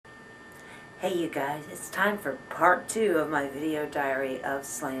Hey you guys, it's time for part 2 of my video diary of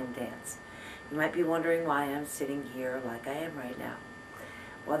Slamdance. You might be wondering why I'm sitting here like I am right now.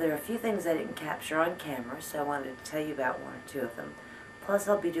 Well, there are a few things I didn't capture on camera, so I wanted to tell you about one or two of them. Plus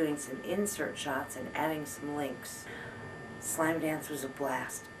I'll be doing some insert shots and adding some links. Slamdance was a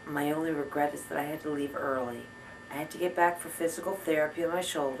blast. My only regret is that I had to leave early. I had to get back for physical therapy on my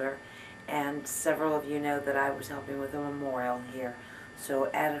shoulder, and several of you know that I was helping with a memorial here.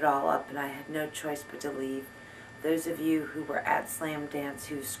 So add it all up, and I had no choice but to leave. Those of you who were at Slamdance,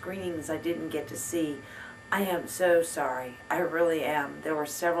 whose screenings I didn't get to see, I am so sorry. I really am. There were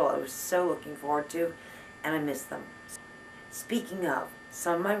several I was so looking forward to, and I missed them. Speaking of,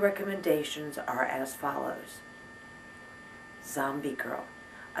 some of my recommendations are as follows. Zombie Girl,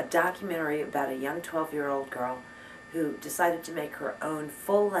 a documentary about a young 12-year-old girl who decided to make her own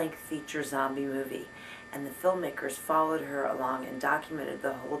full-length feature zombie movie, and the filmmakers followed her along and documented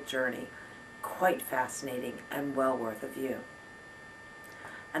the whole journey. Quite fascinating and well worth a view.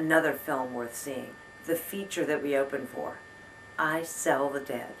 Another film worth seeing, the feature that we opened for, I Sell the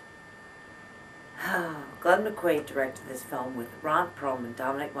Dead. Glenn McQuaid directed this film with Ron Perlman,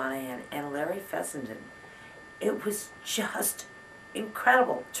 Dominic Monaghan, and Larry Fessenden. It was just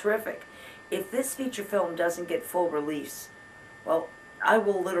incredible, terrific. If this feature film doesn't get full release, well, I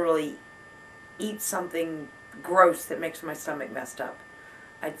will literally eat something gross that makes my stomach messed up.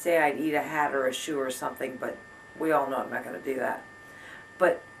 I'd say I'd eat a hat or a shoe or something, but we all know I'm not going to do that.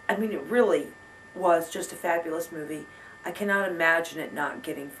 But, I mean, it really was just a fabulous movie. I cannot imagine it not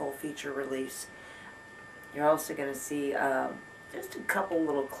getting full feature release. You're also going to see just a couple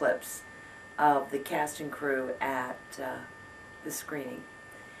little clips of the cast and crew at the screening.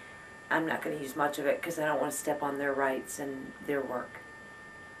 I'm not going to use much of it because I don't want to step on their rights and their work.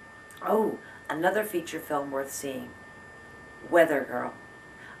 Oh, another feature film worth seeing, Weather Girl.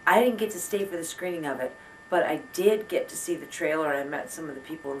 I didn't get to stay for the screening of it, but I did get to see the trailer, and I met some of the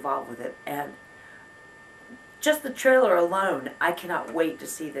people involved with it, and just the trailer alone, I cannot wait to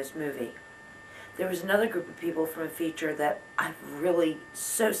see this movie. There was another group of people from a feature that I really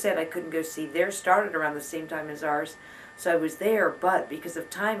so sad I couldn't go see. Theirs started around the same time as ours, so I was there, but because of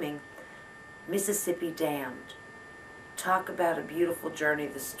timing, Mississippi Damned. Talk about a beautiful journey.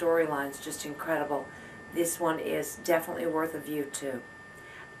 The storyline's just incredible. This one is definitely worth a view too.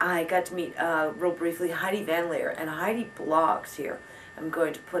 I got to meet, real briefly, Heidi Van Lier, and Heidi blogs here. I'm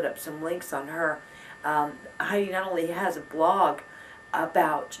going to put up some links on her. Heidi not only has a blog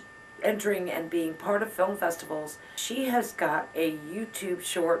about entering and being part of film festivals, she has got a YouTube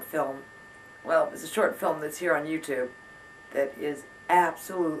short film. Well, it's a short film that's here on YouTube that is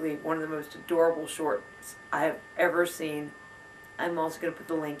absolutely one of the most adorable shorts I have ever seen. I'm also going to put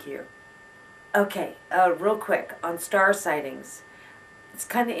the link here. Okay, real quick, on star sightings. It's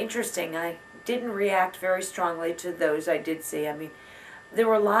kind of interesting. I didn't react very strongly to those I did see. I mean, there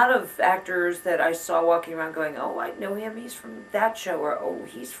were a lot of actors that I saw walking around going, oh, I know him, he's from that show, or oh,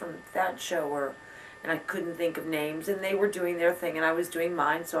 he's from that show, or, and I couldn't think of names, and they were doing their thing, and I was doing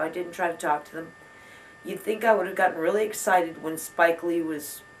mine, so I didn't try to talk to them. You'd think I would have gotten really excited when Spike Lee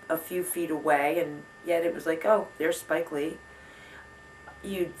was a few feet away, and yet it was like, oh, there's Spike Lee.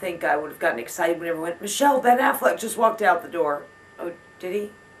 You'd think I would have gotten excited when everyone went, Michelle, Ben Affleck just walked out the door. Oh, did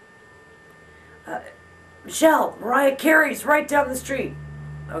he? Michelle, Mariah Carey's right down the street.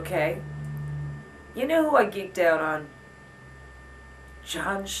 Okay. You know who I geeked out on?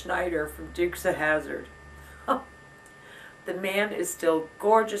 John Schneider from Dukes of Hazzard. The man is still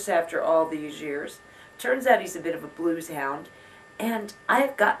gorgeous after all these years. Turns out he's a bit of a blues hound, and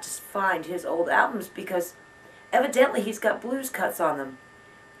I've got to find his old albums because evidently he's got blues cuts on them.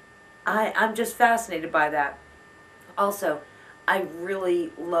 I'm just fascinated by that. Also, I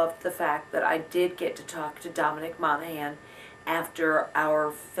really loved the fact that I did get to talk to Dominic Monaghan after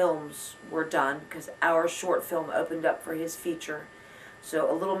our films were done, because our short film opened up for his feature.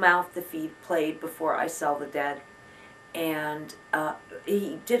 So A Little Mouth to Feed played before I Sell the Dead. And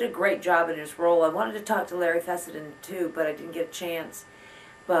he did a great job in his role. I wanted to talk to Larry Fessenden too, but I didn't get a chance.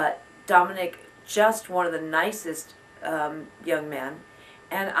 But Dominic, just one of the nicest young men.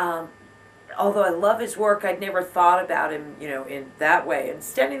 And although I love his work, I'd never thought about him, you know, in that way. And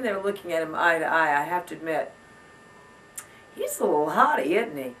standing there looking at him eye to eye, I have to admit, he's a little hottie,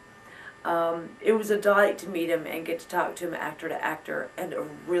 isn't he? It was a delight to meet him and get to talk to him actor to actor, and a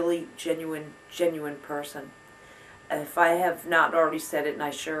really genuine person. If I have not already said it, and I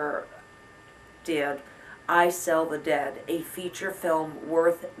sure did, I Sell the Dead, a feature film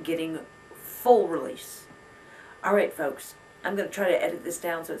worth getting full release. All right, folks, I'm going to try to edit this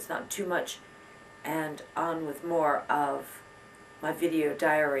down so it's not too much, and on with more of my video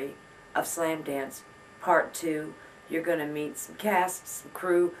diary of Slamdance Part 2. You're going to meet some cast, some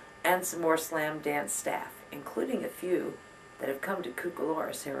crew, and some more Slamdance staff, including a few that have come to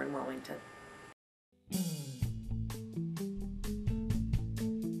Cucaloris here in Wellington.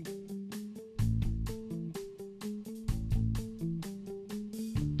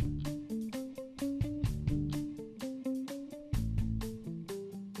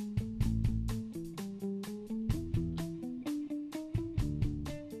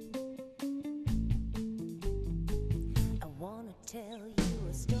 Tell you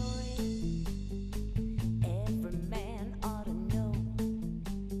a story every man ought to know.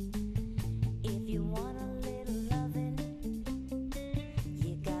 If you want a little loving,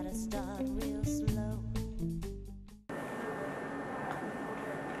 you gotta start real slow.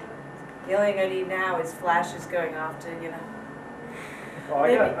 The only thing I need now is flashes going off to, you know. Well,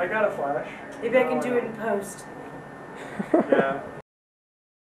 I got a flash. Maybe I can do it in post. Yeah.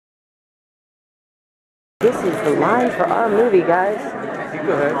 This is the line for our movie, guys. You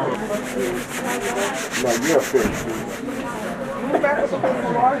go ahead. No, you're up there.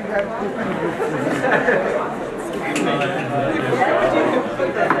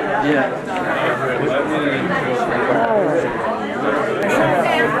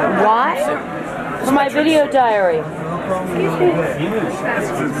 Why? For my video diary.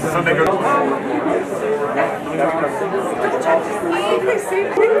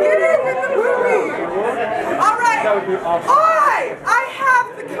 Alright, I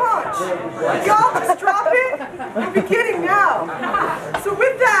have the conch. Y'all just drop it. We're beginning now. So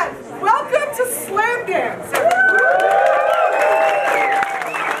with that, welcome to Slamdance.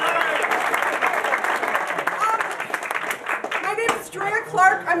 My name is Drea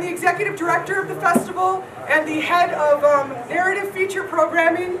Clark. I'm the executive director of the festival and the head of narrative feature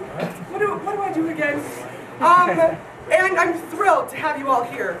programming. What do I do again? And I'm thrilled to have you all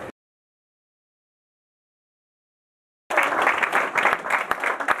here.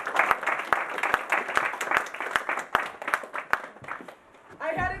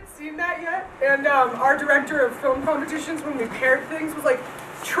 I hadn't seen that yet, and our director of film competitions, when we paired things, was like,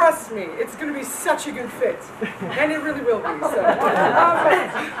 trust me, it's going to be such a good fit. And it really will be.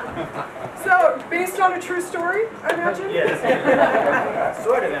 So based on a true story, I imagine? Yes.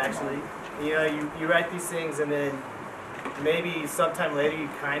 Sort of, actually. You know, you write these things and then maybe sometime later you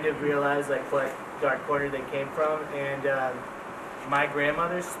kind of realize like what dark corner they came from. And my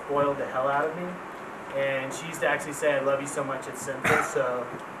grandmother spoiled the hell out of me. And she used to actually say, I love you so much it's sinful. So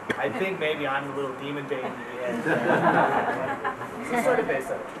I think maybe I'm the little demon baby. And it's sort of based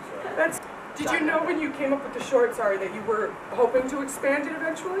on a true story. Did you know when you came up with the short, that you were hoping to expand it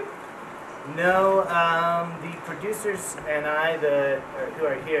eventually? No, the producers and I, who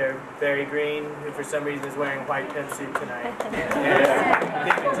are here, Barry Green, who for some reason is wearing a white jumpsuit tonight, and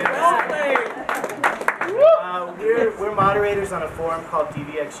we're moderators on a forum called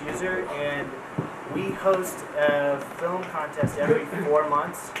DVX User, and we host a film contest every 4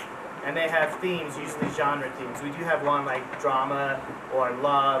 months, and they have themes, usually genre themes. We do have one like drama or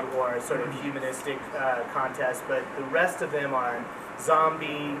love or sort of humanistic contest, but the rest of them are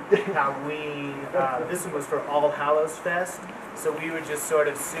zombie, Halloween. This one was for All Hallows Fest, so we were just sort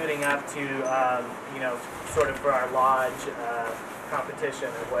of suiting up to, you know, sort of for our lodge competition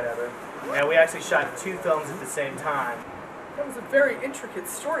or whatever. And we actually shot 2 films at the same time. That was a very intricate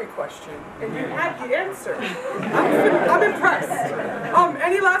story question, and you had the answer. I'm impressed.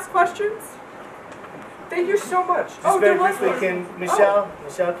 Any last questions? Thank you so much. Just very quickly, can Michelle,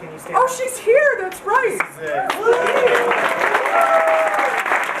 can you stand up? Oh, she's here. That's right.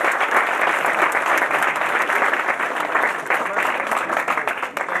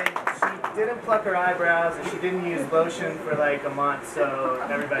 She didn't pluck her eyebrows, and she didn't use lotion for like a month, so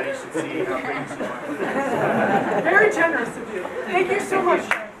everybody should see how pretty she was. Very generous of you. Thank you so much.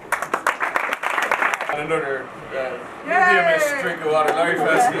 Another UPMS Drink of Water Larry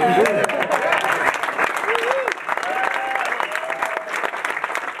Festival.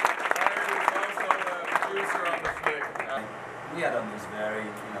 We had on these very,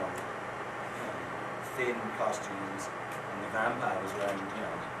 thin costumes, and the vampire was wearing, a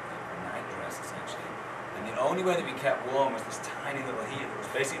night dress essentially. And the only way that we kept warm was this tiny little heater that was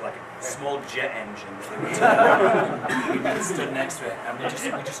basically like a small jet engine that we stood next to it, and we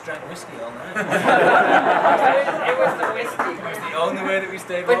just drank whiskey all night. It was the whiskey. It was the only way that we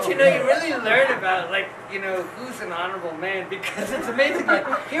stayed But warm. you really learn about, who's an honorable man, because it's amazing. Like,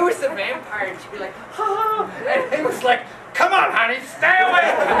 here was the vampire, and she'd be like, oh, and it was like, come on, honey, stay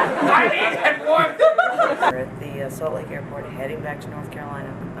away! I need that warmth! We're at the Salt Lake Airport heading back to North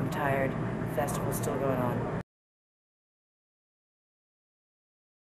Carolina. I'm tired. The festival's still going on.